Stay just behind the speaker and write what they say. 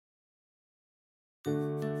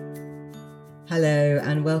Hello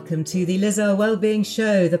and welcome to the Liza Wellbeing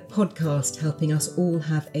Show, the podcast helping us all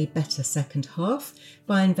have a better second half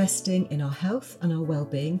by investing in our health and our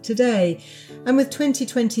well-being today. And with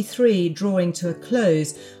 2023 drawing to a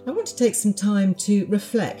close, I want to take some time to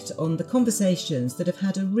reflect on the conversations that have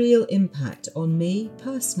had a real impact on me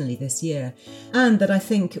personally this year, and that I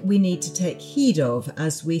think we need to take heed of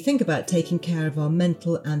as we think about taking care of our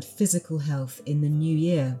mental and physical health in the new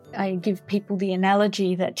year. I give people the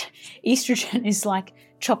analogy that estrogen is like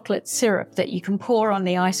chocolate syrup that you can pour on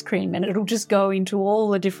the ice cream and it'll just go into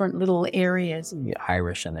all the different little areas. The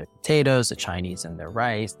Irish and their potatoes, the Chinese and their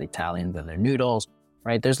rice, the Italians and their noodles,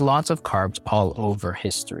 right? There's lots of carbs all over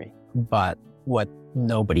history. But what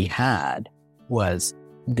nobody had was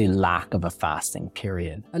the lack of a fasting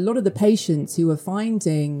period. A lot of the patients who are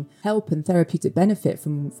finding help and therapeutic benefit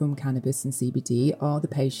from cannabis and CBD are the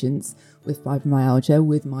patients with fibromyalgia,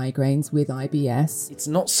 with migraines, with IBS. It's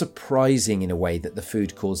not surprising in a way that the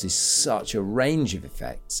food causes such a range of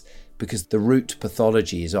effects because the root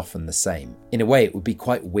pathology is often the same. In a way, it would be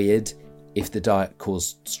quite weird if the diet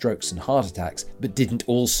caused strokes and heart attacks, but didn't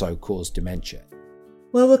also cause dementia.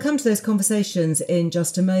 Well, we'll come to those conversations in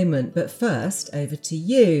just a moment, but first, over to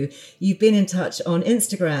you. You've been in touch on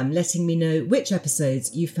Instagram, letting me know which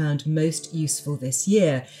episodes you found most useful this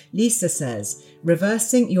year. Lisa says,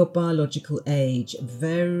 reversing your biological age,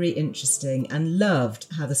 very interesting, and loved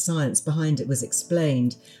how the science behind it was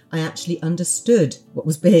explained. I actually understood what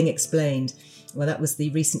was being explained. Well, that was the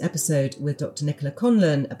recent episode with Dr. Nicola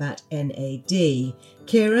Conlon about NAD.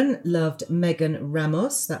 Kieran loved Megan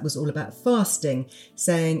Ramos. That was all about fasting,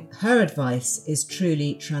 saying her advice is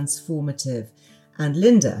truly transformative. And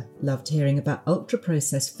Linda loved hearing about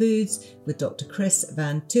ultra-processed foods with Dr. Chris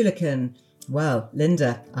Van Tuliken. Well,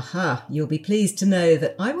 Linda, you'll be pleased to know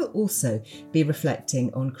that I will also be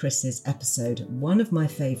reflecting on Chris's episode, one of my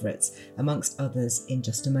favourites, amongst others, in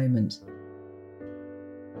just a moment.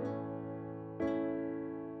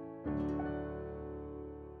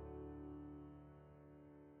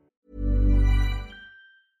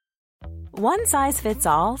 One size fits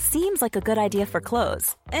all seems like a good idea for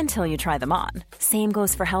clothes until you try them on. Same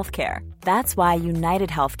goes for healthcare. That's why United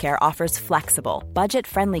Healthcare offers flexible,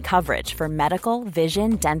 budget-friendly coverage for medical,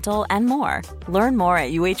 vision, dental, and more. Learn more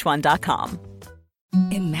at uh1.com.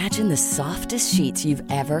 Imagine the softest sheets you've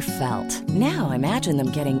ever felt. Now imagine them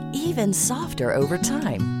getting even softer over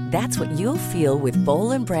time. That's what you'll feel with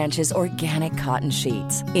Boll & Branch's organic cotton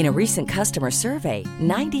sheets. In a recent customer survey,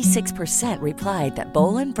 96% replied that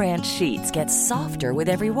Boll & Branch sheets get softer with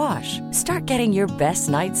every wash. Start getting your best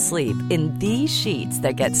night's sleep in these sheets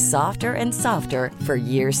that get softer and softer for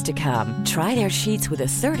years to come. Try their sheets with a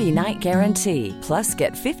 30-night guarantee. Plus,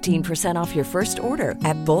 get 15% off your first order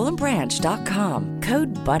at bollandbranch.com.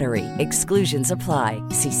 Code BUTTERY. Exclusions apply.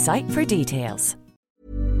 See site for details.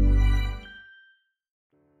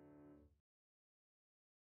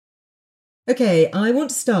 Okay, I want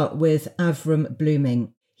to start with Avram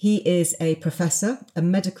Blooming. He is a professor, a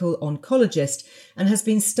medical oncologist, and has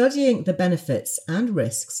been studying the benefits and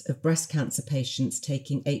risks of breast cancer patients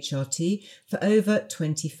taking HRT for over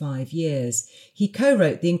 25 years. He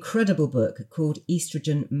co-wrote the incredible book called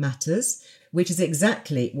Oestrogen Matters, which is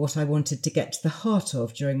exactly what I wanted to get to the heart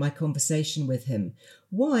of during my conversation with him.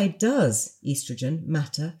 Why does estrogen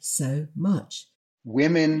matter so much?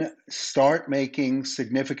 Women start making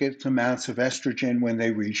significant amounts of estrogen when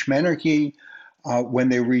they reach menarche. When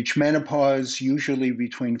they reach menopause, usually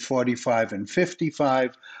between 45 and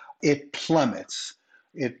 55, it plummets.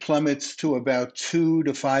 It plummets to about 2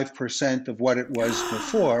 to 5% of what it was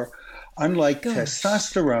before, unlike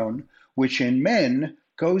testosterone, which in men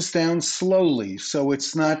goes down slowly. So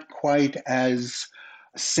it's not quite as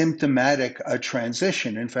symptomatic a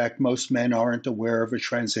transition. In fact, most men aren't aware of a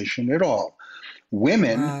transition at all.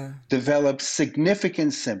 Women develop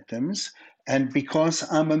significant symptoms, and because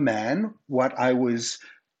I'm a man, what I was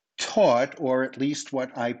taught, or at least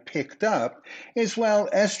what I picked up, is, well,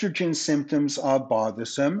 estrogen symptoms are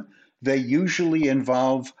bothersome. They usually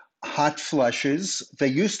involve hot flushes. They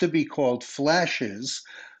used to be called flashes,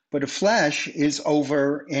 but a flash is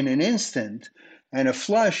over in an instant. And a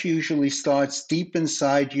flush usually starts deep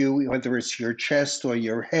inside you, whether it's your chest or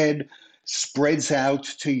your head, spreads out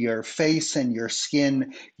to your face and your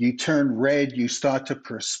skin. You turn red, you start to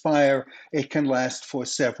perspire. It can last for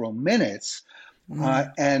several minutes.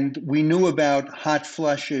 And we knew about hot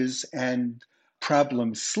flushes and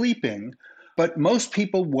problems sleeping, but most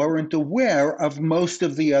people weren't aware of most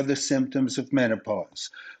of the other symptoms of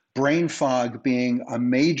menopause. Brain fog being a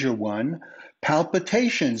major one,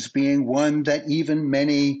 palpitations being one that even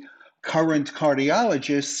many current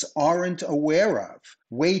cardiologists aren't aware of.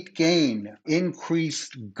 Weight gain,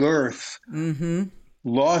 increased girth,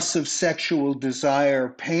 loss of sexual desire,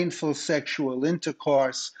 painful sexual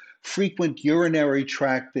intercourse, frequent urinary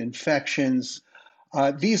tract infections.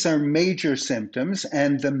 These are major symptoms,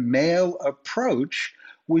 and the male approach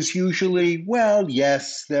was usually, well,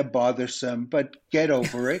 yes, they're bothersome, but get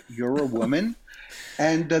over it. You're a woman,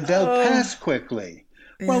 and they'll pass quickly.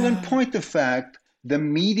 Well, in point of fact, the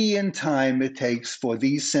median time it takes for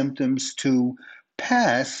these symptoms to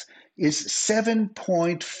pass is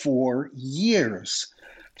 7.4 years.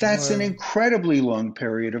 That's an incredibly long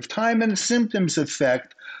period of time, and the symptoms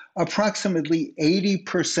affect approximately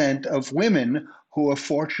 80% of women who are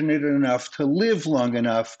fortunate enough to live long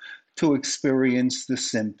enough to experience the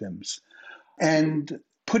symptoms. And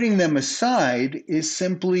putting them aside is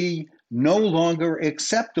simply no longer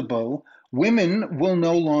acceptable. Women will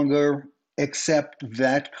no longer accept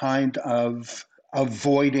that kind of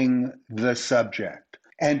avoiding the subject.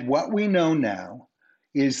 And what we know now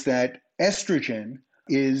is that estrogen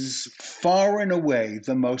is far and away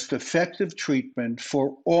the most effective treatment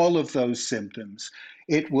for all of those symptoms.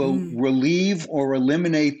 It will relieve or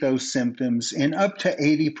eliminate those symptoms in up to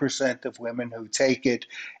 80% of women who take it,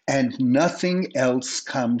 and nothing else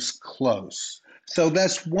comes close. So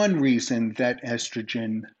that's one reason that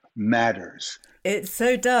estrogen matters. It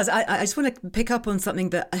so does. I just want to pick up on something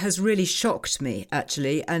that has really shocked me,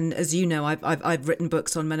 actually. And as you know, I've written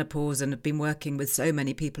books on menopause and have been working with so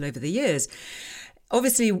many people over the years.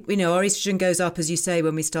 Obviously, you know, our estrogen goes up, as you say,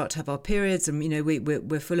 when we start to have our periods, and, you know,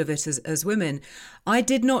 we're full of it as women. I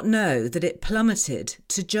did not know that it plummeted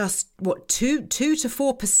to just, 2 to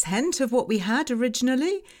 4% of what we had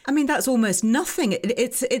originally. I mean, that's almost nothing.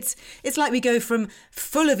 It's like we go from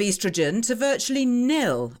full of estrogen to virtually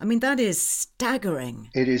nil. I mean, that is staggering.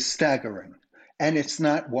 It is staggering. And it's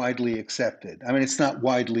not widely accepted. I mean, it's not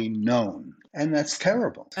widely known. And that's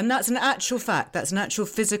terrible. And that's an actual fact. That's an actual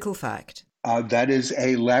physical fact. That is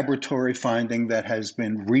a laboratory finding that has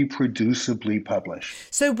been reproducibly published.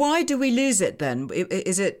 So why do we lose it then?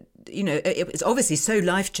 Is it, you know, it's obviously so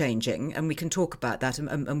life-changing, and we can talk about that,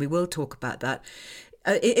 and we will talk about that.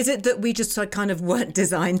 Is it that we just kind of weren't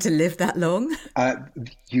designed to live that long?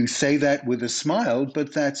 You say that with a smile,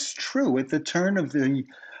 but that's true. At the turn of the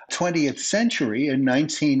 20th century, in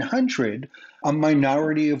 1900, a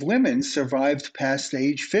minority of women survived past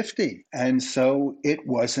age 50. And so it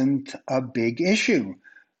wasn't a big issue.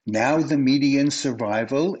 Now the median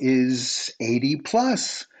survival is 80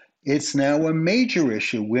 plus. It's now a major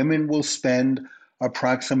issue. Women will spend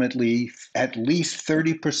approximately at least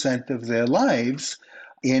 30% of their lives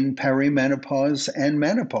in perimenopause and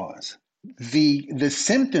menopause. The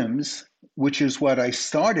symptoms, which is what I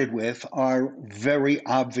started with, are very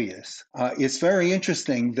obvious. It's very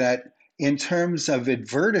interesting that in terms of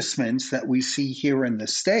advertisements that we see here in the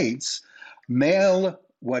States, male,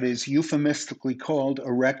 what is euphemistically called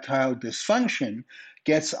erectile dysfunction,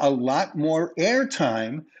 gets a lot more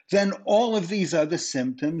airtime than all of these other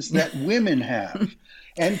symptoms that women have.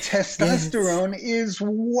 And testosterone is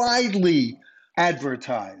widely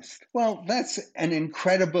advertised. Well, that's an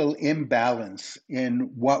incredible imbalance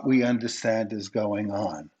in what we understand is going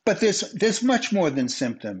on. But there's much more than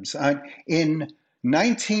symptoms. In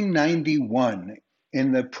 1991,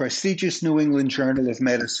 in the prestigious New England Journal of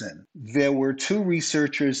Medicine, there were two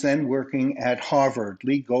researchers then working at Harvard,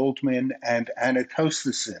 Lee Goldman and Anna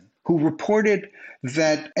Kosteson, who reported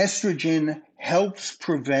that estrogen helps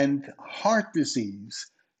prevent heart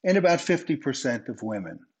disease in about 50% of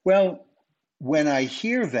women. Well, when I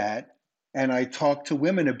hear that and I talk to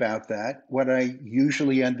women about that, what I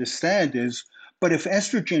usually understand is, but if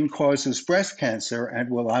estrogen causes breast cancer,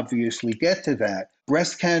 and we'll obviously get to that,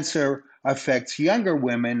 breast cancer affects younger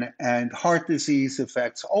women and heart disease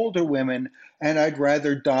affects older women, and I'd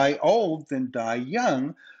rather die old than die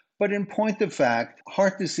young. But in point of fact,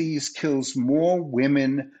 heart disease kills more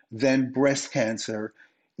women than breast cancer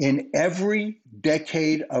in every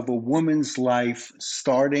decade of a woman's life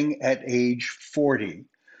starting at age 40.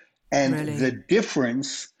 And Really? The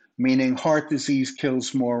difference, meaning heart disease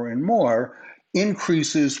kills more and more,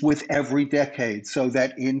 increases with every decade, so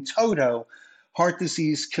that in toto, heart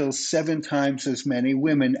disease kills 7 times as many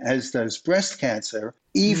women as does breast cancer.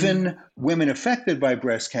 Even women affected by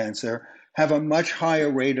breast cancer have a much higher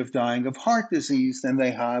rate of dying of heart disease than they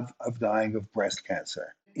have of dying of breast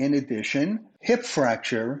cancer. In addition, hip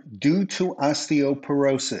fracture due to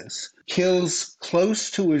osteoporosis kills close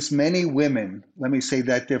to as many women, let me say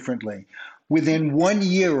that differently, within 1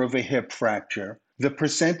 year of a hip fracture. The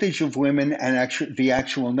percentage of women and the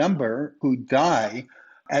actual number who die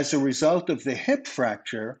as a result of the hip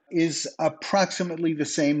fracture is approximately the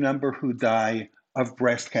same number who die of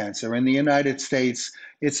breast cancer. In the United States,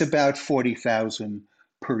 it's about 40,000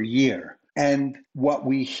 per year. And what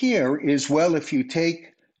we hear is, well, if you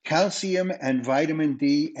take calcium and vitamin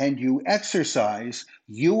D and you exercise,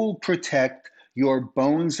 you will protect your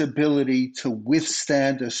bone's ability to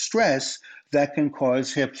withstand a stress that can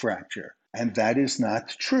cause hip fracture. And that is not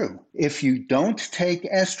true. If you don't take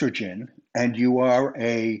estrogen and you are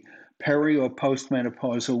a peri or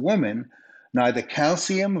postmenopausal woman, neither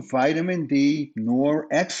calcium, vitamin D, nor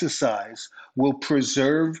exercise will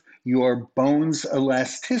preserve your bone's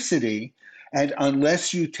elasticity. And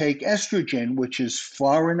unless you take estrogen, which is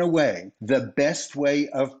far and away the best way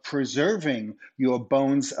of preserving your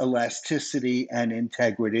bone's elasticity and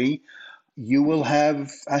integrity, you will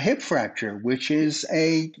have a hip fracture, which is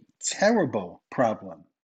a terrible problem.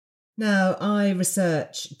 Now, I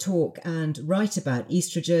research, talk and write about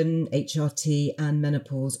estrogen, HRT and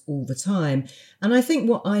menopause all the time. And I think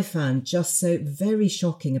what I found just so very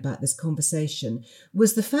shocking about this conversation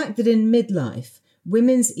was the fact that in midlife,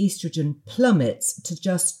 women's estrogen plummets to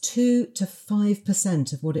just 2 to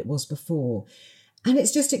 5% of what it was before. And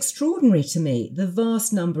it's just extraordinary to me, the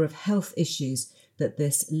vast number of health issues that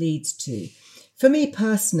this leads to. For me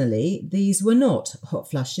personally, these were not hot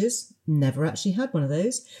flushes, never actually had one of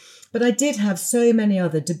those, but I did have so many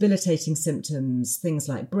other debilitating symptoms, things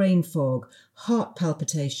like brain fog, heart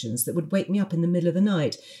palpitations that would wake me up in the middle of the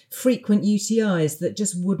night, frequent UTIs that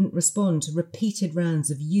just wouldn't respond to repeated rounds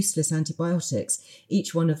of useless antibiotics,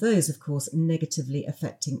 each one of those, of course, negatively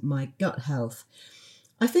affecting my gut health.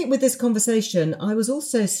 I think with this conversation, I was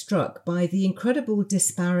also struck by the incredible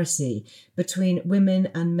disparity between women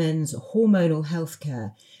and men's hormonal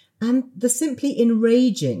healthcare and the simply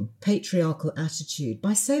enraging patriarchal attitude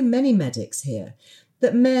by so many medics here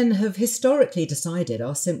that men have historically decided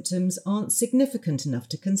our symptoms aren't significant enough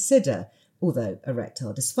to consider, although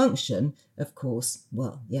erectile dysfunction, of course,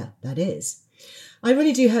 well, yeah, that is. I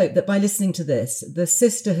really do hope that by listening to this, the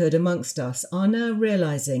sisterhood amongst us are now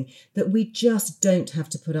realising that we just don't have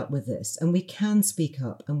to put up with this and we can speak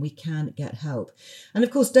up and we can get help. And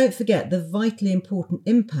of course, don't forget the vitally important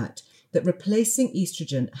impact that replacing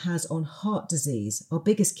estrogen has on heart disease, our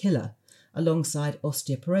biggest killer, alongside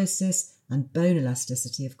osteoporosis and bone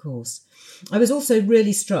elasticity, of course. I was also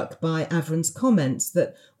really struck by Avron's comments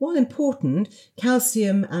that, while important,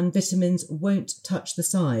 calcium and vitamins won't touch the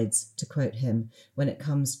sides, to quote him, when it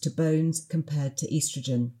comes to bones compared to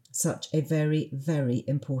estrogen. Such a very, very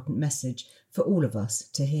important message for all of us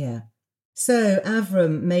to hear. So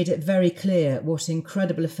Avram made it very clear what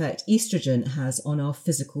incredible effect estrogen has on our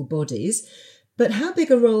physical bodies, but how big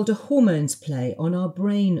a role do hormones play on our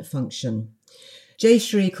brain function?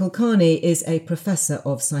 Jayashree Kulkarni is a professor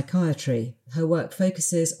of psychiatry. Her work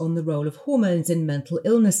focuses on the role of hormones in mental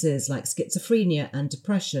illnesses like schizophrenia and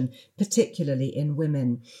depression, particularly in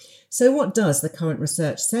women. So what does the current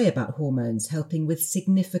research say about hormones helping with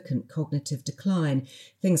significant cognitive decline,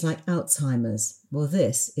 things like Alzheimer's? Well,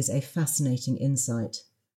 this is a fascinating insight.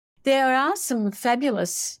 There are some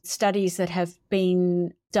fabulous studies that have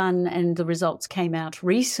been done and the results came out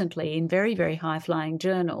recently in very, very high-flying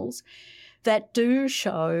journals that do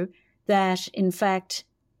show that, in fact,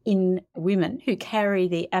 in women who carry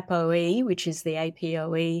the ApoE, which is the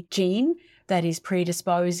ApoE gene that is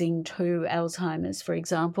predisposing to Alzheimer's, for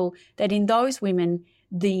example, that in those women,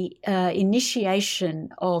 the initiation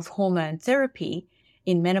of hormone therapy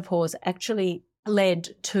in menopause actually led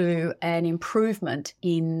to an improvement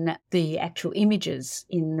in the actual images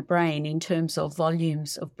in the brain in terms of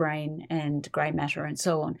volumes of brain and grey matter and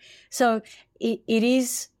so on. So it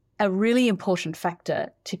is a really important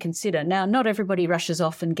factor to consider. Now, not everybody rushes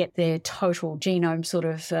off and get their total genome sort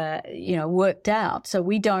of, worked out. So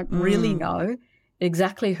we don't really know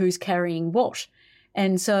exactly who's carrying what.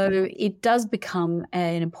 And so it does become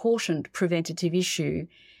an important preventative issue,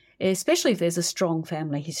 especially if there's a strong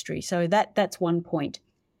family history. So that's one point.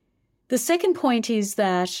 The second point is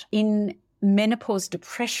that in menopause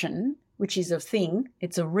depression, which is a thing,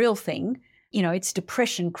 it's a real thing, it's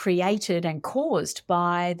depression created and caused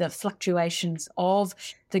by the fluctuations of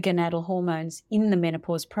the gonadal hormones in the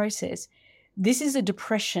menopause process. This is a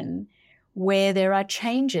depression where there are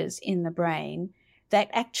changes in the brain that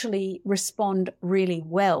actually respond really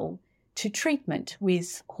well to treatment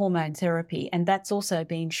with hormone therapy, and that's also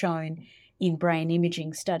been shown in brain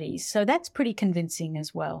imaging studies. So that's pretty convincing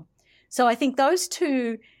as well. So I think those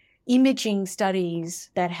two imaging studies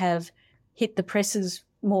that have hit the presses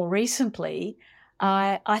more recently,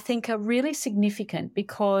 I think are really significant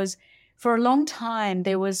because for a long time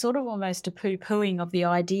there was sort of almost a poo-pooing of the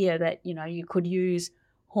idea that, you could use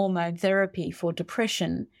hormone therapy for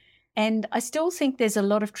depression. And I still think there's a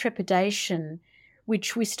lot of trepidation,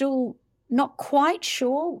 which we're still not quite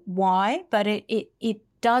sure why, but it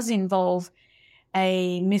does involve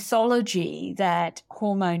a mythology that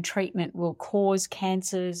hormone treatment will cause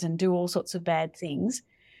cancers and do all sorts of bad things.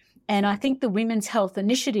 And I think the Women's Health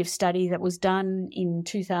Initiative study that was done in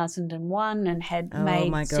 2001 and had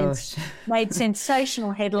made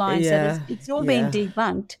sensational headlines, that it's all been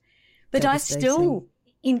debunked. But I still,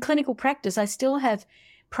 in clinical practice, I still have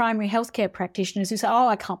primary healthcare practitioners who say, oh,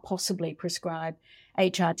 I can't possibly prescribe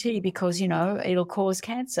HRT because, it'll cause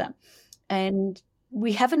cancer. And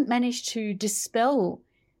we haven't managed to dispel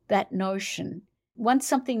that notion. Once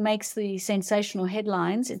something makes the sensational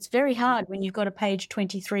headlines, it's very hard when you've got a page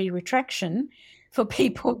 23 retraction for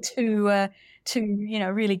people to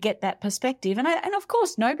really get that perspective. And of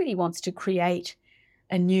course, nobody wants to create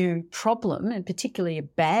a new problem, and particularly a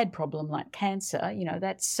bad problem like cancer.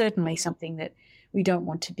 That's certainly something that we don't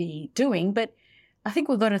want to be doing. But I think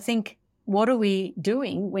we've got to think, what are we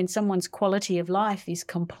doing when someone's quality of life is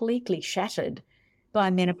completely shattered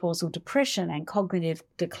by menopausal depression and cognitive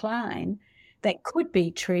decline that could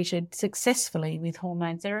be treated successfully with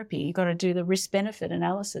hormone therapy? You've got to do the risk-benefit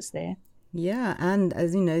analysis there. Yeah, and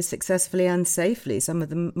as you know, successfully and safely. Some of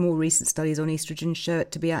the more recent studies on estrogen show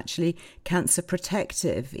it to be actually cancer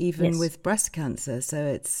protective, even with breast cancer.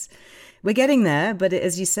 So we're getting there, but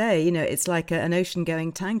as you say, it's like an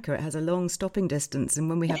ocean-going tanker. It has a long stopping distance, and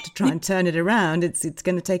when we have to try and turn it around, it's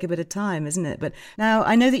going to take a bit of time, isn't it? But now,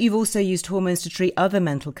 I know that you've also used hormones to treat other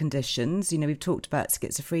mental conditions. We've talked about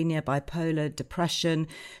schizophrenia, bipolar, depression.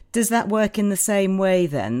 Does that work in the same way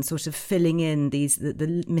then, sort of filling in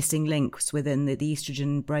the missing links within the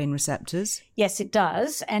estrogen brain receptors? Yes, it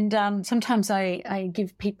does. And sometimes I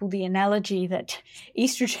give people the analogy that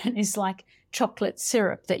estrogen is like chocolate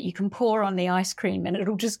syrup that you can pour on the ice cream and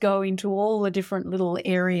it'll just go into all the different little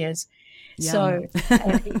areas. Yum. So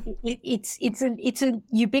it's a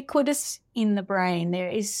ubiquitous in the brain.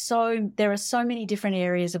 There are so many different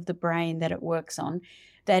areas of the brain that it works on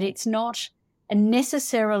that it's not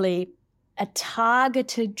necessarily a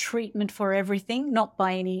targeted treatment for everything, not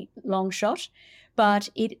by any long shot, but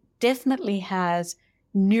it definitely has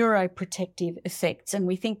neuroprotective effects. And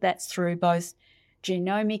we think that's through both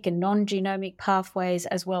genomic and non-genomic pathways,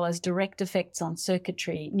 as well as direct effects on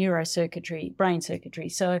circuitry, neurocircuitry, brain circuitry.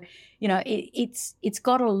 So, it's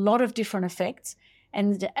got a lot of different effects.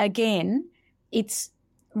 And again, it's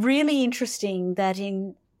really interesting that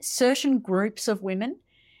in certain groups of women,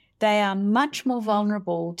 they are much more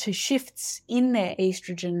vulnerable to shifts in their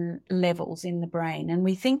estrogen levels in the brain. And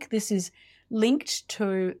we think this is linked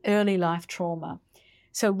to early life trauma.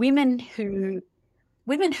 So women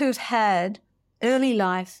who've had early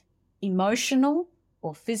life emotional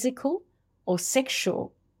or physical or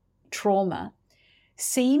sexual trauma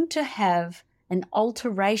seem to have an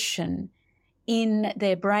alteration in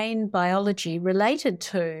their brain biology related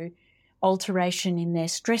to alteration in their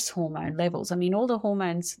stress hormone levels. I mean, all the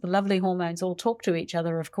hormones, the lovely hormones, all talk to each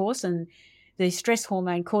other, of course, and the stress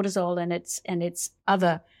hormone cortisol and its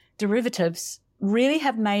other derivatives really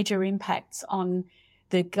have major impacts on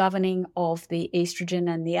the governing of the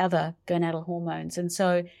estrogen and the other gonadal hormones. And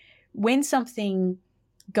so when something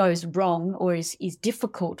goes wrong or is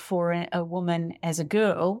difficult for a woman as a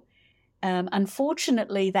girl,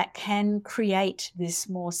 unfortunately that can create this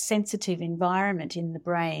more sensitive environment in the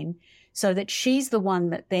brain so that she's the one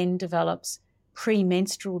that then develops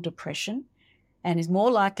premenstrual depression and is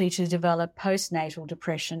more likely to develop postnatal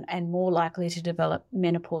depression and more likely to develop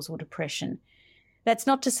menopausal depression. That's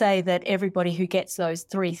not to say that everybody who gets those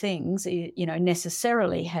three things,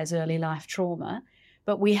 necessarily has early life trauma,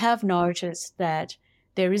 but we have noticed that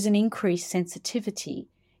there is an increased sensitivity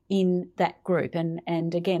in that group.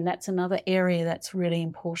 And again, that's another area that's really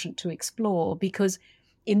important to explore, because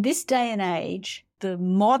in this day and age, the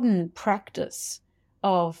modern practice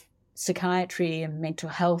of psychiatry and mental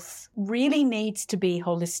health really needs to be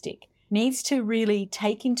holistic, needs to really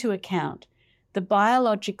take into account the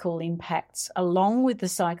biological impacts along with the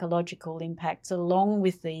psychological impacts, along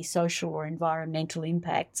with the social or environmental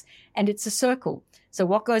impacts. And it's a circle. So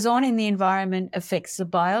what goes on in the environment affects the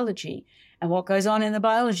biology, and what goes on in the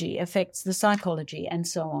biology affects the psychology, and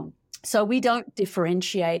so on. So we don't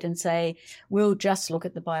differentiate and say, we'll just look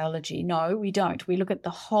at the biology. No, we don't. We look at the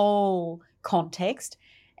whole context.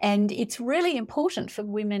 And it's really important for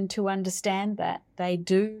women to understand that they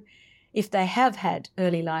do, if they have had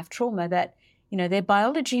early life trauma, that their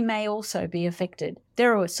biology may also be affected.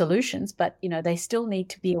 There are solutions, but, they still need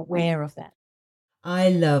to be aware of that. I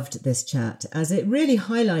loved this chat as it really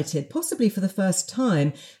highlighted, possibly for the first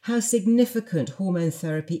time, how significant hormone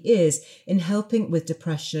therapy is in helping with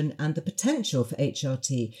depression and the potential for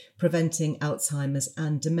HRT, preventing Alzheimer's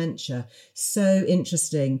and dementia. So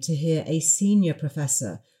interesting to hear a senior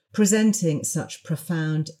professor presenting such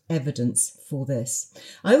profound evidence for this.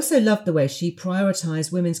 I also loved the way she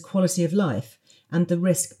prioritised women's quality of life and the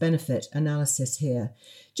risk-benefit analysis here.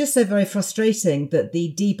 Just so very frustrating that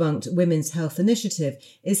the debunked Women's Health Initiative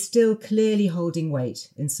is still clearly holding weight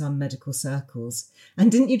in some medical circles.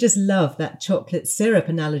 And didn't you just love that chocolate syrup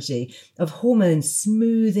analogy of hormones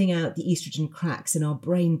smoothing out the estrogen cracks in our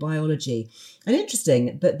brain biology? And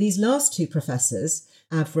interesting, but these last two professors,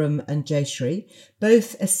 Avram and Jayashree,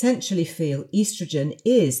 both essentially feel estrogen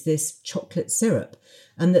is this chocolate syrup,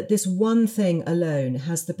 and that this one thing alone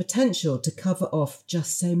has the potential to cover off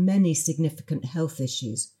just so many significant health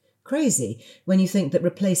issues. Crazy when you think that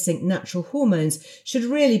replacing natural hormones should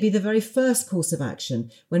really be the very first course of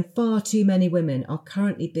action, when far too many women are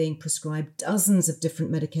currently being prescribed dozens of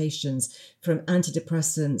different medications, from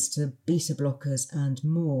antidepressants to beta blockers and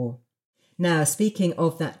more. Now, speaking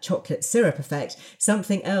of that chocolate syrup effect,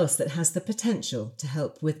 something else that has the potential to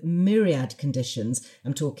help with myriad conditions.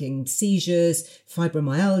 I'm talking seizures,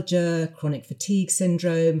 fibromyalgia, chronic fatigue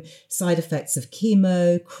syndrome, side effects of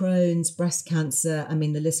chemo, Crohn's, breast cancer. I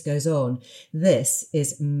mean, the list goes on. This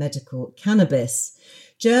is medical cannabis.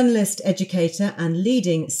 Journalist, educator and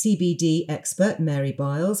leading CBD expert Mary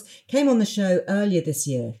Biles came on the show earlier this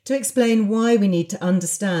year to explain why we need to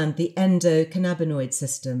understand the endocannabinoid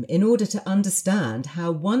system in order to understand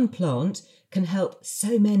how one plant can help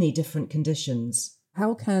so many different conditions.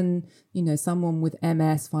 How can, someone with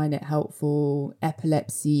MS find it helpful,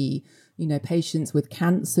 epilepsy, patients with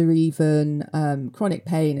cancer even, chronic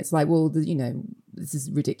pain? It's like, well, this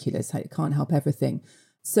is ridiculous. It can't help everything.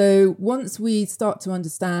 So once we start to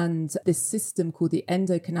understand this system called the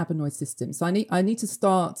endocannabinoid system, so I need to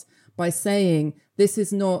start by saying this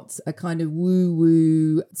is not a kind of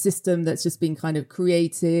woo-woo system that's just been kind of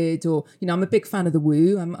created, or, I'm a big fan of the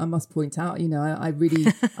woo, I must point out,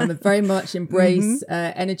 I'm a very much embrace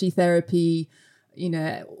energy therapy,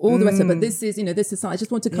 all the rest of it. But this is, I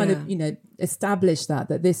just want to kind of, establish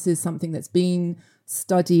that this is something that's been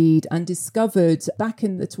studied and discovered back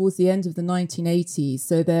towards the end of the 1980s.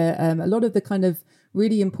 So there, a lot of the kind of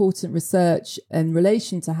really important research in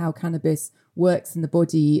relation to how cannabis works in the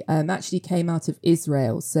body actually came out of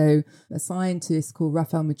Israel. So a scientist called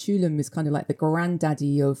Raphael Mechoulam is kind of like the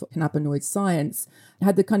granddaddy of cannabinoid science,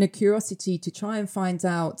 had the kind of curiosity to try and find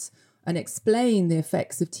out and explain the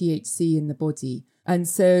effects of THC in the body. And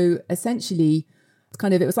so essentially,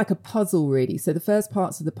 it was like a puzzle, really. So the first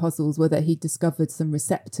parts of the puzzles were that he discovered some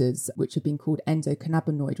receptors, which have been called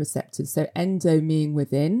endocannabinoid receptors. So endo meaning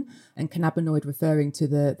within, and cannabinoid referring to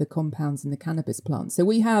the compounds in the cannabis plant. So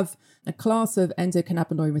we have a class of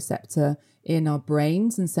endocannabinoid receptor in our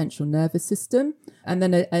brains and central nervous system, and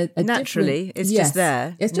then a naturally it's just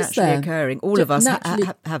there, it's just naturally occurring. All of us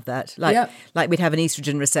have that, like we'd have an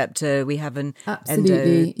estrogen receptor, we have an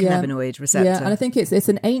endocannabinoid receptor. And I think it's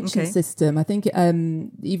an ancient system. I think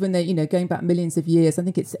even though going back millions of years, I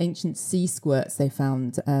think it's ancient sea squirts they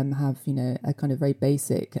found have a kind of very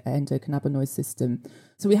basic endocannabinoid system.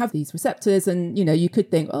 So we have these receptors, and you could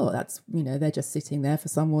think, oh, that's they're just sitting there for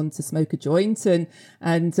someone to smoke a joint,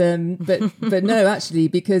 but no, actually,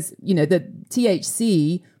 because the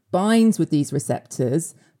THC binds with these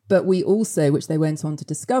receptors, but we also, which they went on to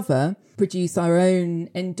discover, produce our own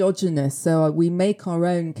endogenous. So we make our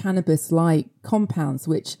own cannabis-like compounds,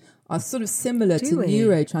 which are sort of similar to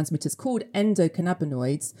neurotransmitters called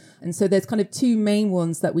endocannabinoids. And so there's kind of two main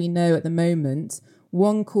ones that we know at the moment.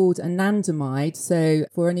 One called anandamide. So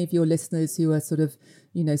for any of your listeners who are sort of,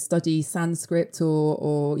 study Sanskrit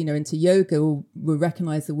or into yoga will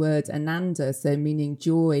recognize the word ananda, so meaning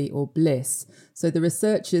joy or bliss. So the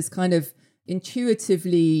researchers kind of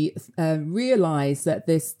intuitively realized that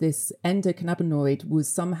this endocannabinoid was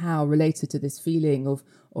somehow related to this feeling of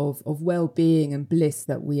well-being and bliss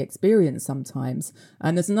that we experience sometimes.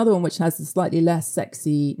 And there's another one which has a slightly less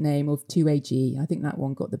sexy name of 2AG. I think that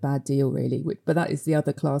one got the bad deal, really. But that is the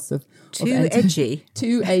other class of 2AG.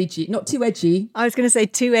 2AG, not too edgy. I was going to say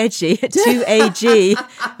 2 edgy, 2AG.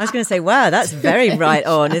 I was going to say, wow, that's very right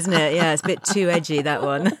on, isn't it? Yeah, it's a bit too edgy, that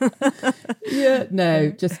one. Yeah, no,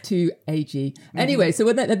 just 2AG. Anyway,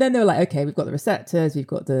 so then they were like, okay, we've got the receptors, we've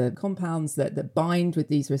got the compounds that bind with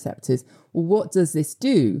these receptors. well, what does this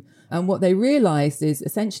do? And what they realized is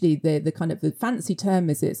essentially the kind of the fancy term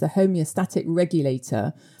is it's a homeostatic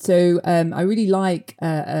regulator. So I really like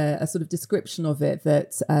a sort of description of it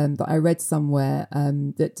that I read somewhere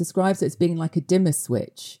that describes it as being like a dimmer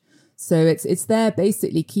switch. So it's there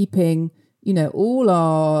basically keeping, you know, all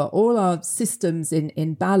our systems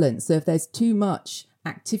in balance. So if there's too much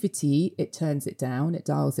activity, it turns it down, it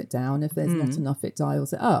dials it down. If there's not enough, it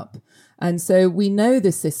dials it up. And so we know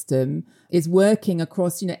the system is working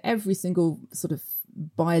across, you know, every single sort of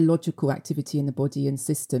biological activity in the body and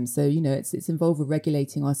system. So, you know, it's involved with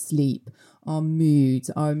regulating our sleep, our mood,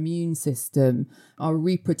 our immune system, our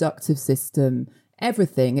reproductive system,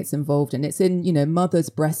 everything it's involved in. It's in, you know, mother's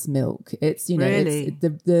breast milk. It's, you know, really?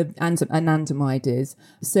 It's the anandamide is.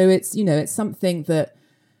 So it's, you know, it's something that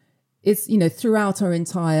it's, you know, throughout our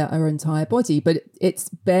entire body, but it's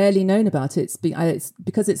barely known about. It's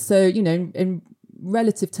because it's so, you know, in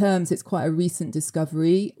relative terms, it's quite a recent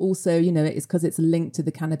discovery. Also, you know, it's because it's linked to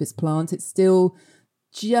the cannabis plant. It's still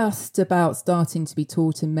just about starting to be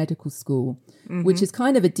taught in medical school, which is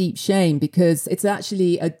kind of a deep shame because it's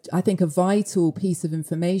actually, I think, a vital piece of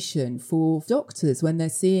information for doctors when they're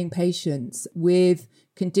seeing patients with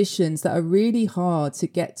conditions that are really hard to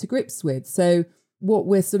get to grips with. So what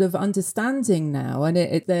we're sort of understanding now, and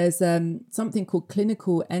there's something called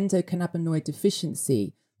clinical endocannabinoid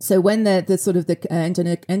deficiency. So when the sort of the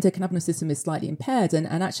endocannabinoid system is slightly impaired, and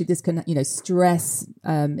actually this can, you know, stress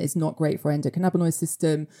is not great for endocannabinoid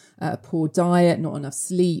system, poor diet, not enough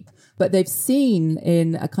sleep. But they've seen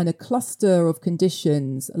in a kind of cluster of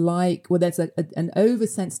conditions like, well, there's an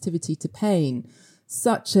oversensitivity to pain,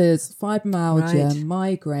 such as fibromyalgia,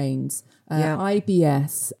 migraines,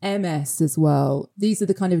 IBS, MS as well. These are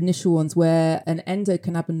the kind of initial ones where an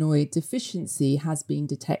endocannabinoid deficiency has been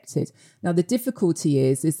detected. Now, the difficulty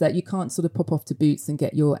is that you can't sort of pop off to Boots and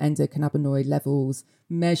get your endocannabinoid levels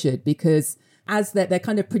measured because as they're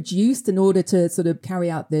kind of produced in order to sort of carry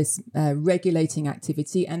out this regulating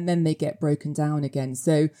activity, and then they get broken down again.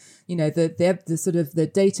 So, you know, the sort of the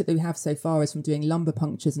data that we have so far is from doing lumbar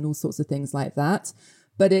punctures and all sorts of things like that.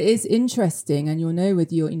 But it is interesting, and you'll know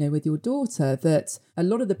with your daughter that a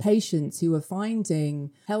lot of the patients who are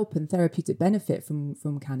finding help and therapeutic benefit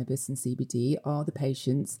from cannabis and CBD are the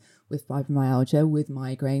patients with fibromyalgia, with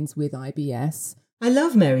migraines, with IBS. I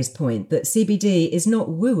love Mary's point that CBD is not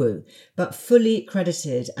woo-woo, but fully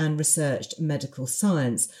credited and researched medical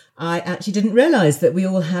science. I actually didn't realise that we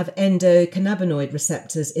all have endocannabinoid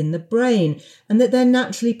receptors in the brain and that they're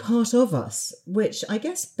naturally part of us, which I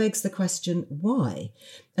guess begs the question, why?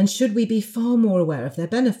 And should we be far more aware of their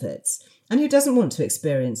benefits? And who doesn't want to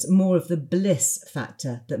experience more of the bliss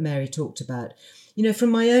factor that Mary talked about? You know,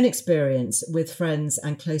 from my own experience with friends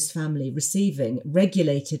and close family receiving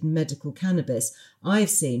regulated medical cannabis, I've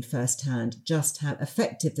seen firsthand just how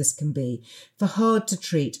effective this can be for hard to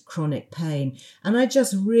treat chronic pain. And I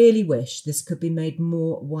just really wish this could be made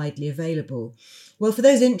more widely available. Well, for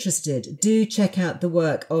those interested, do check out the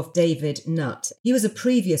work of David Nutt. He was a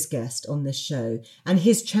previous guest on this show, and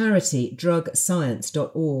his charity,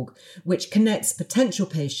 drugscience.org, which connects potential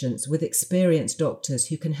patients with experienced doctors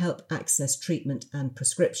who can help access treatment and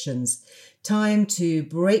prescriptions. Time to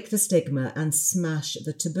break the stigma and smash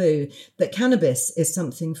the taboo that cannabis is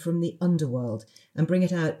something from the underworld and bring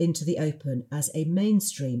it out into the open as a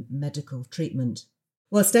mainstream medical treatment.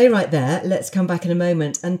 Well, stay right there. Let's come back in a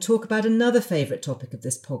moment and talk about another favourite topic of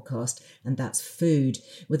this podcast, and that's food,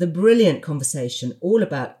 with a brilliant conversation all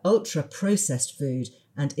about ultra-processed food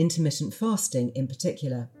and intermittent fasting in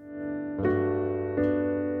particular.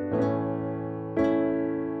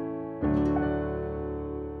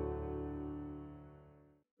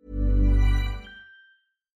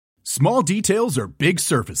 Small details are big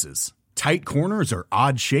surfaces. Tight corners are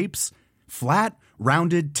odd shapes. Flat,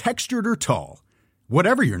 rounded, textured, or tall.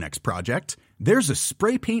 Whatever your next project, there's a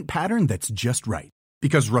spray paint pattern that's just right.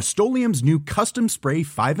 Because Rust-Oleum's new Custom Spray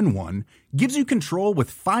 5-in-1 gives you control with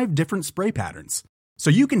 5 different spray patterns. So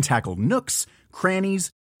you can tackle nooks, crannies,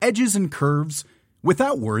 edges, and curves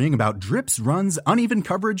without worrying about drips, runs, uneven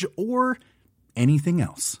coverage, or anything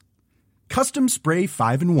else. Custom Spray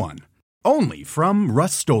 5-in-1. Only from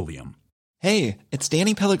Rust-Oleum. Hey, it's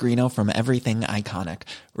Danny Pellegrino from Everything Iconic.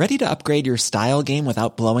 Ready to upgrade your style game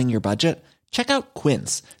without blowing your budget? Check out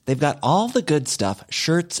Quince. They've got all the good stuff,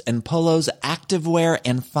 shirts and polos, activewear,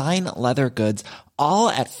 and fine leather goods, all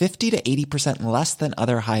at 50 to 80% less than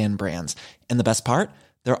other high-end brands. And the best part?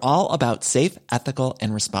 They're all about safe, ethical,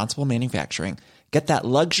 and responsible manufacturing. Get that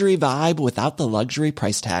luxury vibe without the luxury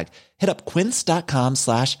price tag. Hit up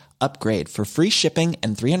quince.com/upgrade for free shipping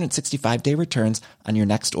and 365-day returns on your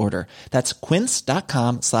next order. That's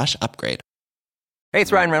quince.com/upgrade. Hey,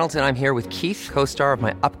 it's Ryan Reynolds, and I'm here with Keith, co-star of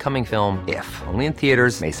my upcoming film, If, only in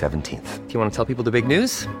theaters May 17th. Do you want to tell people the big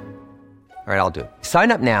news? All right, I'll do it. Sign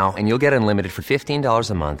up now and you'll get unlimited for $15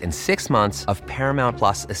 a month and 6 months of Paramount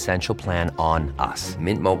Plus Essential Plan on us.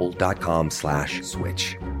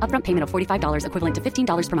 MintMobile.com/switch. Upfront payment of $45 equivalent to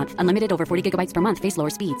 $15 per month. Unlimited over 40 gigabytes per month. Face lower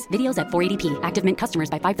speeds. Videos at 480p. Active Mint customers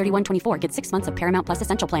by 531.24 get 6 months of Paramount Plus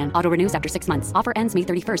Essential Plan. Auto renews after 6 months. Offer ends May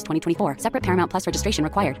 31st, 2024. Separate Paramount Plus registration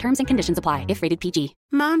required. Terms and conditions apply if rated PG.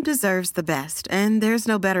 Mom deserves the best, and there's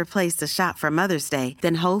no better place to shop for Mother's Day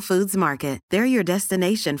than Whole Foods Market. They're your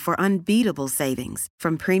destination for unbeatable savings.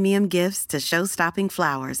 From premium gifts to show-stopping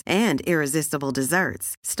flowers and irresistible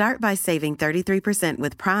desserts. Start by saving 33%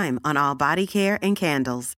 with Prime on all body care and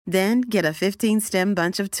candles. Then get a 15-stem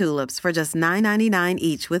bunch of tulips for just $9.99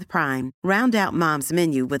 each with Prime. Round out Mom's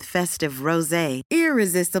menu with festive rosé,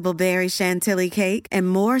 irresistible berry chantilly cake, and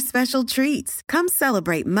more special treats. Come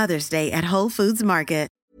celebrate Mother's Day at Whole Foods Market.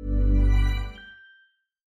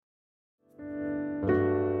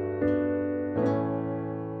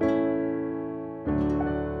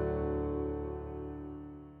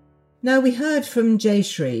 Now, we heard from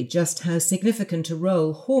Jayshree just how significant a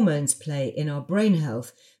role hormones play in our brain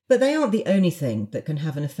health, but they aren't the only thing that can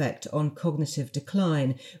have an effect on cognitive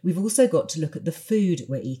decline. We've also got to look at the food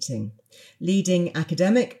we're eating. Leading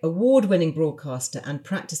academic, award-winning broadcaster and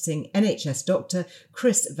practicing NHS doctor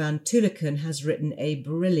Chris Van Tulleken has written a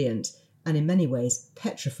brilliant and in many ways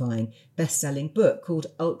petrifying best-selling book called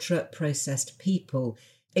Ultra-Processed People,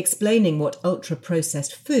 explaining what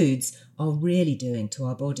ultra-processed foods are really doing to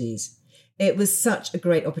our bodies. It was such a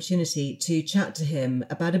great opportunity to chat to him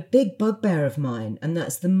about a big bugbear of mine, and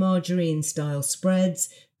that's the margarine-style spreads,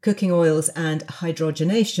 cooking oils and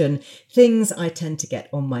hydrogenation, things I tend to get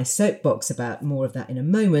on my soapbox about. More of that in a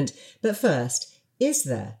moment. But first, is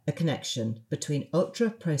there a connection between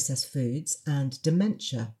ultra-processed foods and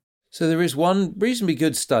dementia? So there is one reasonably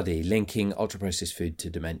good study linking ultra-processed food to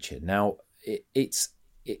dementia. Now,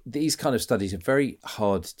 these kind of studies are very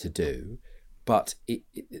hard to do, but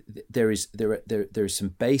there is some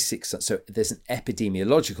basics. So there's an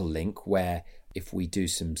epidemiological link where if we do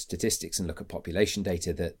some statistics and look at population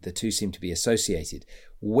data, that the two seem to be associated.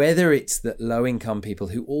 Whether it's that low-income people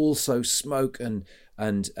who also smoke and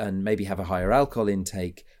maybe have a higher alcohol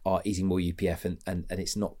intake are eating more UPF and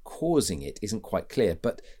it's not causing it isn't quite clear.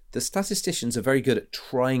 But the statisticians are very good at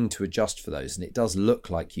trying to adjust for those, and it does look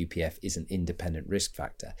like UPF is an independent risk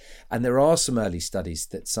factor. And there are some early studies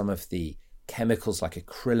that some of the chemicals like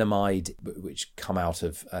acrylamide, which come out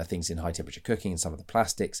of things in high temperature cooking, and some of the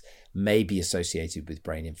plastics may be associated with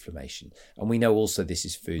brain inflammation. And we know also this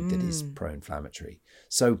is food that is pro-inflammatory.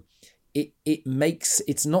 So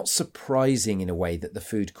it's not surprising in a way that the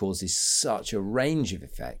food causes such a range of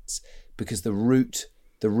effects, because the root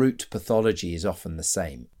pathology is often the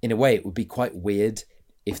same. In a way, it would be quite weird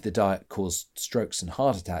if the diet caused strokes and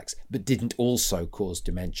heart attacks, but didn't also cause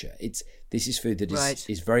dementia. This is food that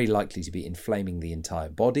is very likely to be inflaming the entire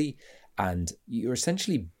body, and you're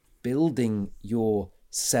essentially building your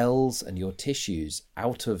cells and your tissues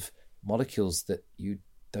out of molecules that you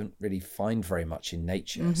don't really find very much in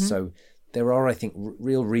nature. Mm-hmm. So there are, I think,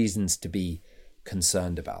 real reasons to be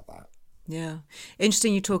concerned about that. Yeah.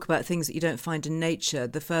 Interesting you talk about things that you don't find in nature.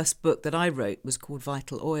 The first book that I wrote was called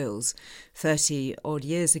Vital Oils 30 odd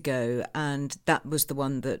years ago, and that was the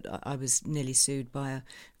one that I was nearly sued by a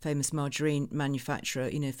famous margarine manufacturer,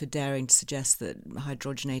 for daring to suggest that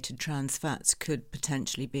hydrogenated trans fats could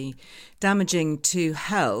potentially be damaging to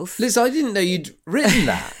health. Liz, I didn't know you'd written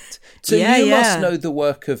that. So you must know the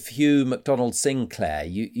work of Hugh MacDonald Sinclair. All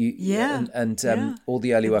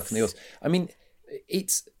the early work on the oils. I mean,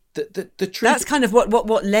 it's the truth. That's kind of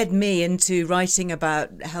what led me into writing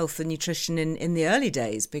about health and nutrition in the early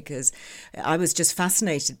days, because I was just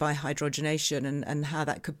fascinated by hydrogenation and how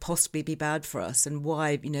that could possibly be bad for us, and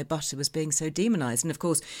why butter was being so demonized. And of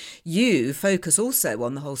course you focus also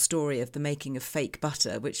on the whole story of the making of fake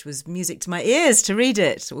butter, which was music to my ears to read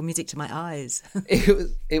it, or music to my eyes.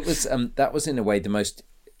 it was that was in a way the most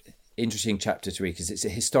interesting chapter to read, because it's a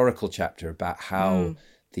historical chapter about how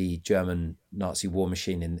the German Nazi war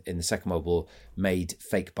machine in the Second World War made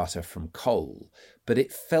fake butter from coal. But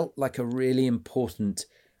it felt like a really important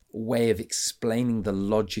way of explaining the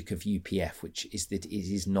logic of UPF, which is that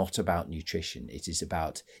it is not about nutrition. It is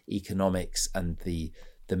about economics and the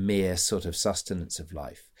mere sort of sustenance of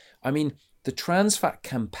life. I mean, the trans fat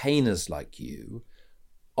campaigners like you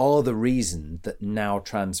are the reason that now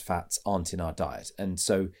trans fats aren't in our diet. And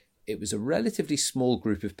so it was a relatively small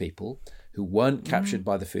group of people who weren't captured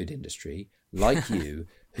by the food industry, like you,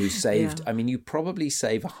 who saved, I mean, you probably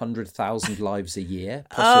save 100,000 lives a year,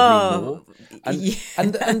 possibly more.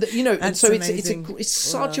 And you know, and so it's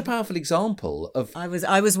such a powerful example of... I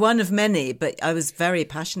was one of many, but I was very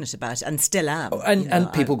passionate about it and still am.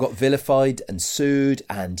 And people got vilified and sued,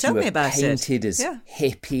 and you were painted as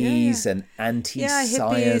hippies and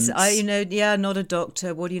anti-science. Hippies. Not a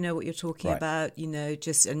doctor. What do you know what you're talking about? You're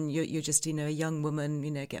just a young woman.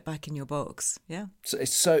 Get back in your box. Yeah. So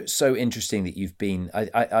it's so interesting that you've been.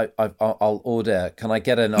 I'll order. Can I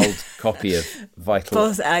get an old copy of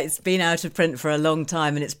Vital? It's been out of print for a long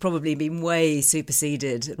time, and it's probably been way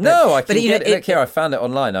superseded. I can get it. Look here, I found it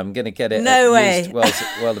online. I'm going to get it. No way.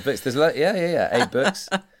 Well, the books. There's 8 books.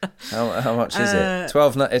 How much is it?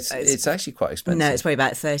 12. It's actually quite expensive. No, it's probably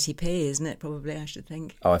about 30p, isn't it? Probably, I should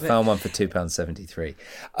think. I found one for £2.73.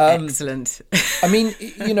 Excellent. I mean,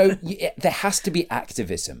 there has to be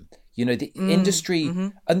activism. The industry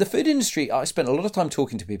and the food industry, I spent a lot of time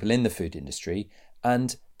talking to people in the food industry,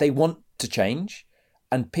 and they want to change.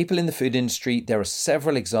 And people in the food industry, there are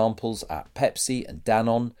several examples at Pepsi and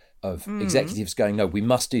Danone of executives going, no, we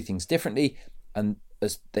must do things differently. And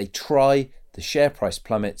as they try, the share price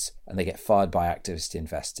plummets and they get fired by activist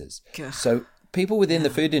investors. So people within the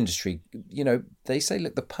food industry, they say,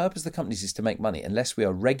 look, the purpose of the companies is to make money. Unless we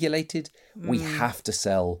are regulated, we have to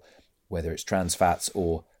sell, whether it's trans fats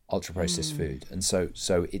or ultra-processed food. And so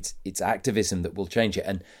it's activism that will change it.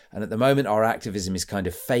 And at the moment, our activism is kind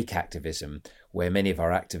of fake activism, where many of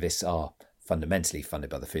our activists are fundamentally funded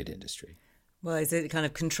by the food industry. Well, is it kind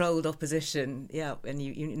of controlled opposition? Yeah, and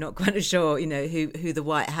you're not quite sure, who the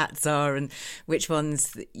white hats are and which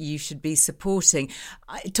ones you should be supporting.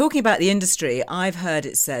 Talking about the industry, I've heard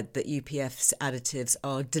it said that UPF's additives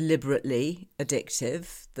are deliberately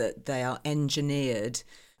addictive, that they are engineered,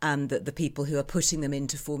 and that the people who are putting them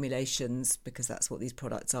into formulations, because that's what these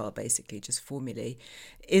products are, basically just formulae,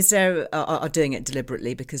 are doing it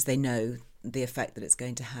deliberately because they know the effect that it's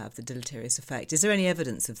going to have, the deleterious effect. Is there any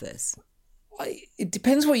evidence of this? It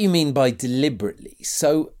depends what you mean by deliberately.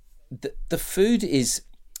 So the food is...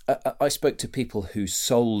 I spoke to people who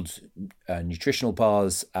sold nutritional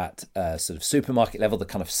bars at sort of supermarket level, the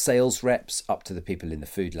kind of sales reps, up to the people in the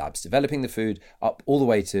food labs developing the food, up all the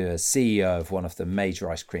way to a CEO of one of the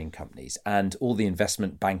major ice cream companies, and all the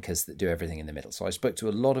investment bankers that do everything in the middle. So I spoke to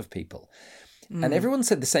a lot of people, and everyone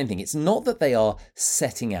said the same thing. It's not that they are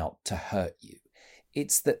setting out to hurt you.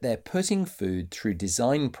 It's that they're putting food through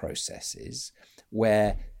design processes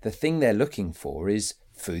where the thing they're looking for is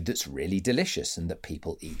food that's really delicious and that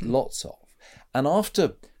people eat lots of. And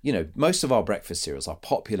after, most of our breakfast cereals, our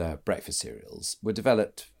popular breakfast cereals, were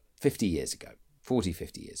developed 50 years ago, 40,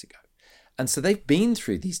 50 years ago. And so they've been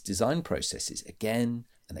through these design processes again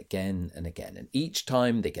and again and again. And each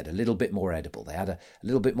time they get a little bit more edible. They add a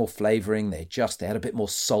little bit more flavoring. They add a bit more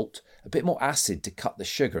salt, a bit more acid to cut the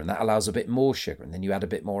sugar. And that allows a bit more sugar. And then you add a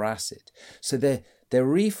bit more acid. So they're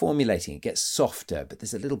reformulating. It gets softer, but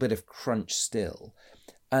there's a little bit of crunch still.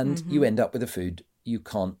 And you end up with a food you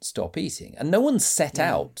can't stop eating. And no one set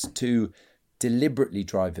out to deliberately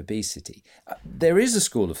drive obesity. There is a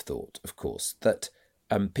school of thought, of course, that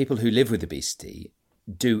people who live with obesity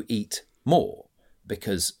do eat more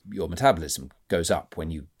because your metabolism goes up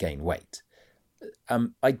when you gain weight.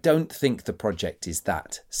 I don't think the project is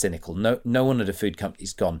that cynical. No one at a food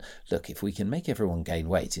company's gone, look, if we can make everyone gain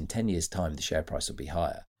weight, in 10 years' time, the share price will be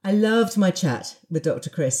higher. I loved my chat with Dr.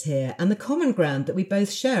 Chris here and the common ground that we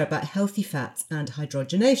both share about healthy fats and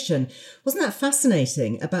hydrogenation. Wasn't that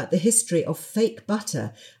fascinating about the history of fake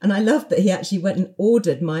butter? And I loved that he actually went and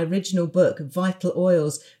ordered my original book, Vital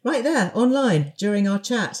Oils, right there online during our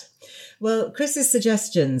chat. Well, Chris's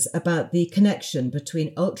suggestions about the connection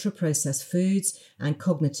between ultra-processed foods and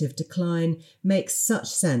cognitive decline makes such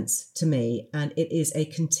sense to me, and it is a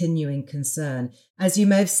continuing concern. As you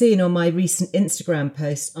may have seen on my recent Instagram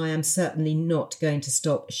post, I am certainly not going to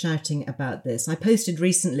stop shouting about this. I posted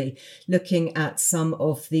recently looking at some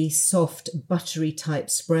of the soft, buttery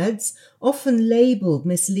type spreads, often labelled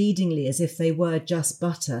misleadingly as if they were just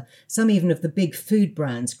butter, some even of the big food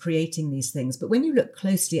brands creating these things. But when you look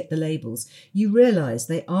closely at the labels, you realise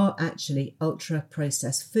they are actually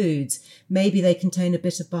ultra-processed foods. Maybe they contain a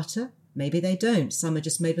bit of butter. Maybe they don't. Some are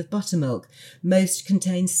just made with buttermilk. Most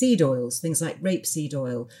contain seed oils, things like rapeseed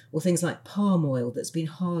oil, or things like palm oil that's been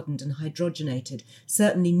hardened and hydrogenated.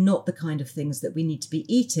 Certainly not the kind of things that we need to be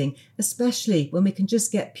eating, especially when we can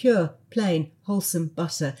just get pure, plain, wholesome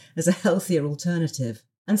butter as a healthier alternative.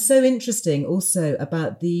 And so interesting also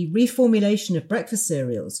about the reformulation of breakfast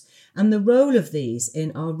cereals and the role of these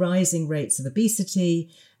in our rising rates of obesity,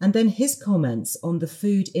 and then his comments on the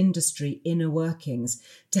food industry inner workings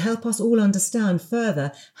to help us all understand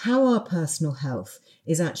further how our personal health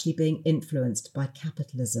is actually being influenced by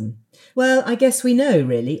capitalism. Well, I guess we know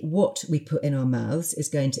really what we put in our mouths is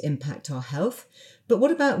going to impact our health, but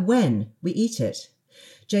what about when we eat it?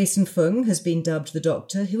 Jason Fung has been dubbed the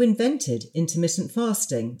doctor who invented intermittent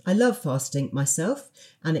fasting. I love fasting myself.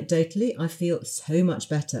 Anecdotally, I feel so much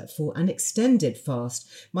better for an extended fast,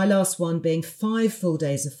 my last one being 5 full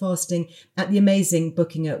days of fasting at the amazing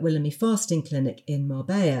Booking at Willoughby Fasting Clinic in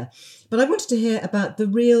Marbella. But I wanted to hear about the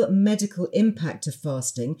real medical impact of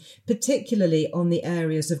fasting, particularly on the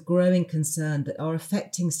areas of growing concern that are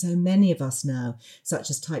affecting so many of us now, such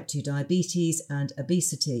as type 2 diabetes and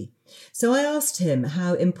obesity. So I asked him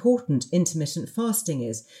how important intermittent fasting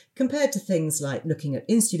is compared to things like looking at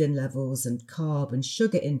insulin levels and carb and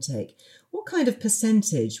sugar intake. What kind of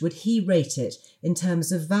percentage would he rate it in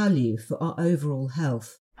terms of value for our overall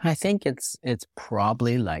health? I think it's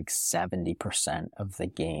probably like 70% of the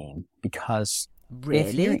game, because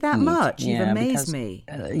really that much? You've amazed me.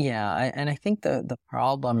 And I think the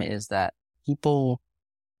problem is that people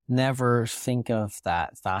never think of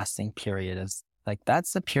that fasting period as like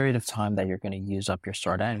that's the period of time that you're going to use up your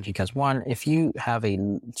stored energy. Because one, if you have a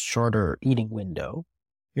shorter eating window,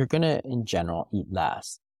 you're going to in general eat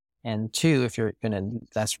less. And two, if you're going to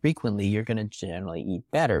less frequently, you're going to generally eat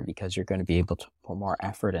better because you're going to be able to put more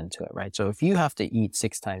effort into it, right? So if you have to eat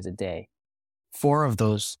 6 times a day, 4 of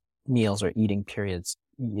those meals or eating periods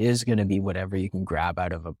is going to be whatever you can grab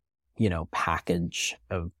out of a, package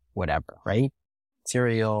of whatever, right?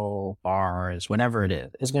 Cereal, bars, whatever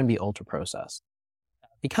it is going to be ultra processed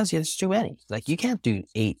because there's too many. Like you can't do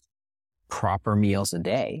 8 proper meals a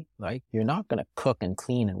day. Like you're not going to cook and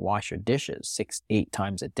clean and wash your dishes 6-8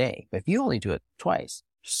 times a day. But if you only do it twice,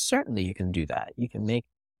 certainly you can do that. You can make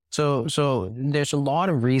so there's a lot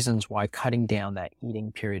of reasons why cutting down that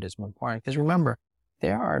eating period is important. Because remember,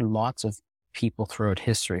 there are lots of people throughout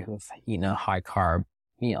history who've eaten a high carb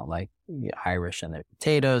meal, like the Irish and their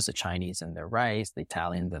potatoes, the Chinese and their rice, the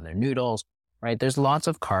Italians and their noodles, right? There's lots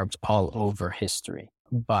of carbs all over history.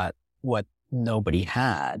 But what nobody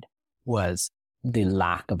had was the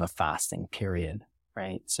lack of a fasting period,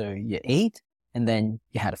 right? So you ate and then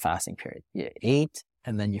you had a fasting period. You ate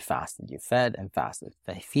and then you fasted. You fed and fasted.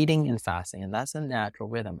 Feeding and fasting. And that's a natural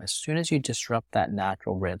rhythm. As soon as you disrupt that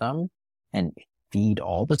natural rhythm and feed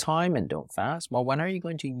all the time and don't fast, well, when are you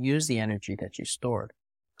going to use the energy that you stored?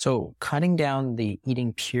 So cutting down the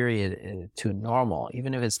eating period to normal,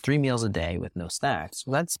 even if it's 3 meals a day with no snacks,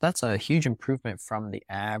 that's a huge improvement from the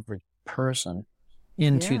average person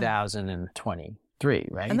in 2023,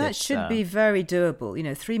 right? And that should be very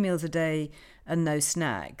doable, 3 meals a day and no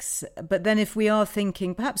snacks. But then if we are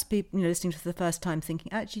thinking, perhaps people listening for the first time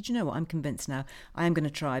thinking, actually, do you know what? I'm convinced now I am going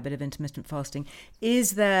to try a bit of intermittent fasting.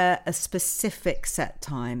 Is there a specific set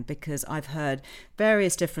time? Because I've heard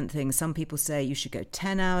various different things. Some people say you should go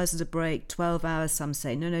 10 hours as a break, 12 hours. Some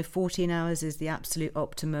say, no, 14 hours is the absolute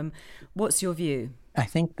optimum. What's your view? I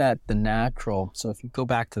think that so if you go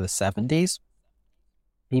back to the 70s,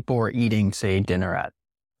 people were eating, say, dinner at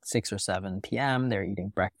 6 or 7 p.m. They're eating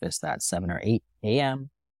breakfast at 7 or 8 a.m.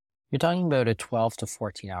 You're talking about a 12 to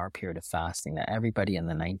 14 hour period of fasting that everybody in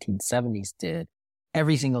the 1970s did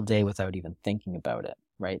every single day without even thinking about it,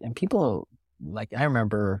 right? And people, I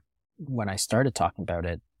remember when I started talking about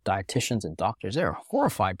it, dietitians and doctors, they were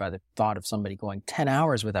horrified by the thought of somebody going 10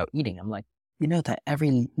 hours without eating. I'm like, that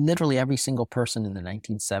literally every single person in the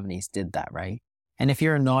 1970s did that, right? And if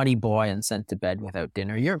you're a naughty boy and sent to bed without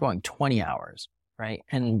dinner, you're going 20 hours, right?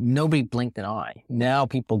 And nobody blinked an eye. Now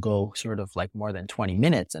people go sort of like more than 20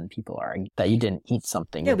 minutes and people are that you didn't eat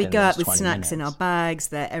something. Yeah, we go out with snacks in our bags.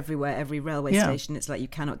 They're everywhere, every railway station. It's like you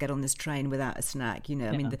cannot get on this train without a snack.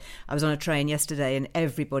 I was on a train yesterday and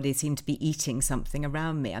everybody seemed to be eating something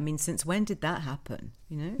around me. I mean, since when did that happen?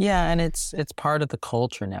 Yeah, and it's part of the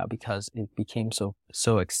culture now because it became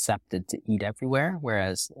so accepted to eat everywhere,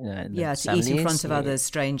 whereas to eat in front of others,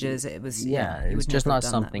 strangers, it was it was just not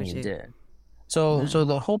something you did. So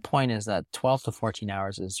the whole point is that 12 to 14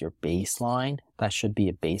 hours is your baseline. That should be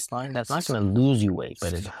a baseline. That's not going to lose you weight,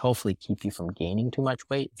 but it'll hopefully keep you from gaining too much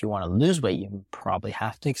weight. If you want to lose weight, you probably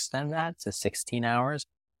have to extend that to 16 hours.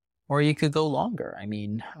 Or you could go longer. I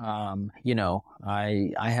mean, I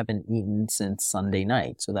haven't eaten since Sunday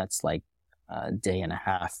night. So that's like a day and a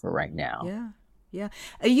half for right now. Yeah.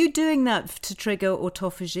 Are you doing that to trigger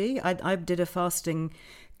autophagy? I did a fasting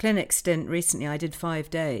clinic stint recently, I did 5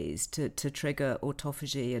 days to trigger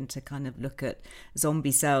autophagy and to kind of look at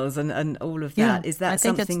zombie cells and all of that. Is that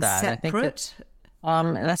something separate?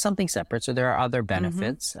 That's something separate. So there are other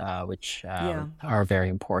benefits, which are very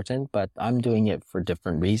important, but I'm doing it for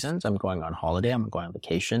different reasons. I'm going on holiday. I'm going on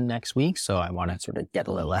vacation next week. So I want to sort of get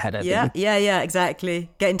a little ahead of it. Yeah, exactly.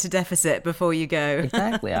 Get into deficit before you go.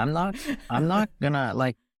 Exactly. I'm not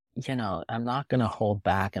gonna I'm not gonna hold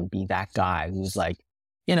back and be that guy who's like,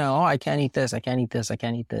 I can't eat this, I can't eat this, I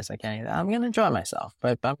can't eat this, I can't eat that. I'm going to enjoy myself,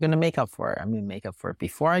 but I'm going to make up for it. I'm going to make up for it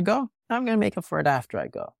before I go. I'm going to make up for it after I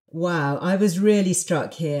go. Wow, I was really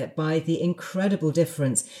struck here by the incredible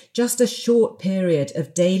difference just a short period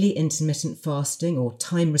of daily intermittent fasting or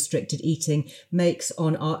time-restricted eating makes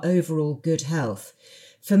on our overall good health.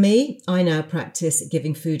 For me, I now practice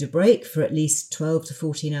giving food a break for at least 12 to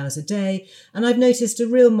 14 hours a day, and I've noticed a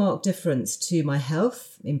real marked difference to my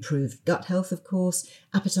health, improved gut health, of course,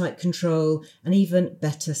 appetite control, and even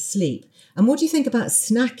better sleep. And what do you think about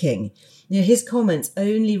snacking? His comments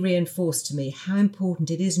only reinforced to me how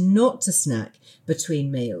important it is not to snack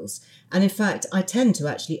between meals. And in fact, I tend to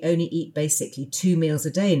actually only eat basically 2 meals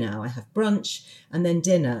a day now. I have brunch and then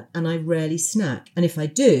dinner, and I rarely snack. And if I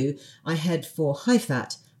do, I head for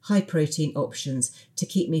high-fat, high-protein options to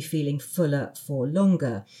keep me feeling fuller for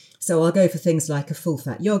longer. So I'll go for things like a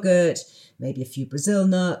full-fat yogurt, maybe a few Brazil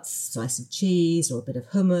nuts, slice of cheese or a bit of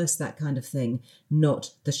hummus, that kind of thing,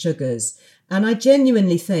 not the sugars. And I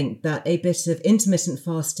genuinely think that a bit of intermittent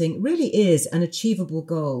fasting really is an achievable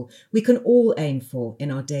goal we can all aim for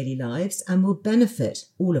in our daily lives and will benefit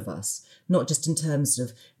all of us, not just in terms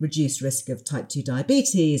of reduced risk of type 2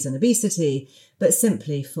 diabetes and obesity, but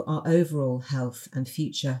simply for our overall health and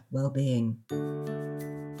future well-being.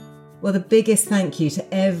 Well, the biggest thank you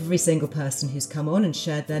to every single person who's come on and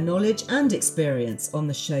shared their knowledge and experience on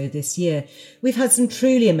the show this year. We've had some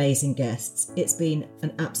truly amazing guests. It's been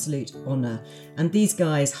an absolute honour. And these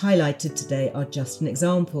guys highlighted today are just an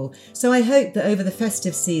example. So I hope that over the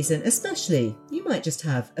festive season, especially, you might just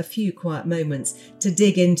have a few quiet moments to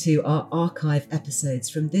dig into our archive episodes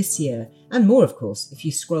from this year. And more, of course, if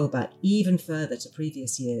you scroll back even further to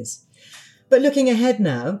previous years. But looking ahead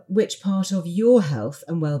now, which part of your health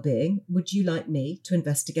and well-being would you like me to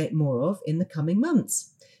investigate more of in the coming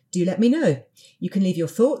months? Do let me know. You can leave your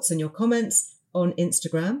thoughts and your comments on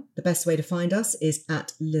Instagram. The best way to find us is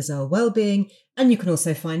at LizEarleWellbeing, and you can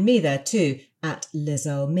also find me there too, at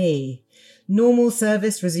LizEarleMe. Normal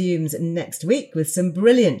service resumes next week with some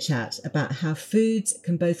brilliant chat about how foods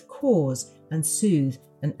can both cause and soothe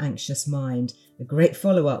an anxious mind. A great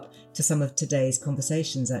follow-up to some of today's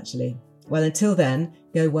conversations, actually. Well, until then,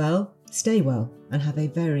 go well, stay well, and have a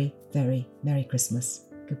very, very Merry Christmas.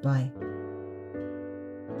 Goodbye.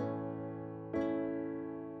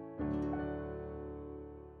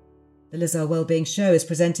 The Liz Earle Wellbeing Show is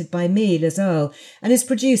presented by me, Liz Earle, and is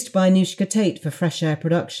produced by Anushka Tate for Fresh Air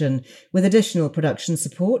Production, with additional production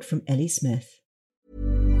support from Ellie Smith.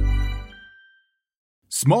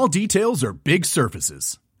 Small details are big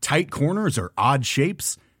surfaces. Tight corners are odd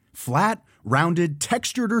shapes. Flat, rounded,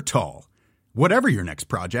 textured, or tall. Whatever your next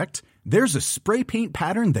project, there's a spray paint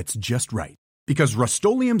pattern that's just right. Because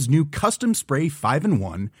Rust-Oleum's new Custom Spray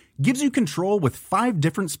 5-in-1 gives you control with 5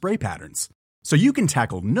 different spray patterns. So you can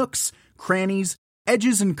tackle nooks, crannies,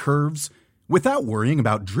 edges, and curves without worrying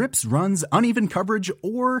about drips, runs, uneven coverage,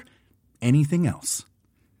 or anything else.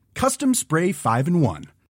 Custom Spray 5-in-1.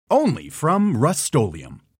 Only from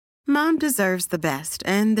Rust-Oleum. Mom deserves the best,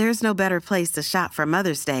 and there's no better place to shop for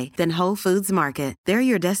Mother's Day than Whole Foods Market. They're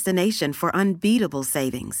your destination for unbeatable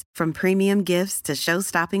savings, from premium gifts to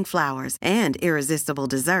show-stopping flowers and irresistible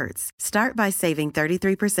desserts. Start by saving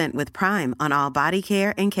 33% with Prime on all body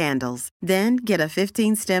care and candles. Then get a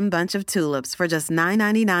 15-stem bunch of tulips for just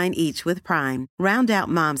 $9.99 each with Prime. Round out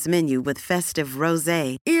Mom's menu with festive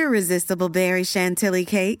rosé, irresistible berry chantilly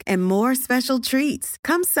cake, and more special treats.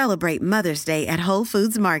 Come celebrate Mother's Day at Whole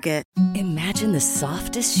Foods Market. Imagine the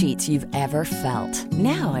softest sheets you've ever felt.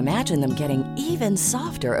 Now imagine them getting even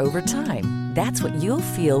softer over time. That's what you'll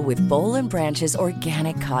feel with Boll & Branch's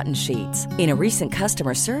organic cotton sheets. In a recent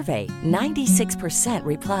customer survey, 96%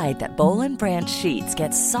 replied that Boll & Branch sheets get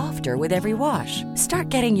softer with every wash. Start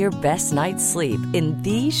getting your best night's sleep in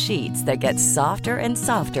these sheets that get softer and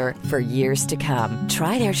softer for years to come.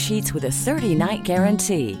 Try their sheets with a 30-night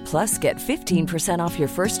guarantee. Plus, get 15% off your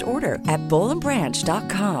first order at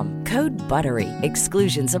bollandbranch.com. Code BUTTERY.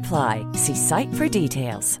 Exclusions apply. See site for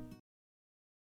details.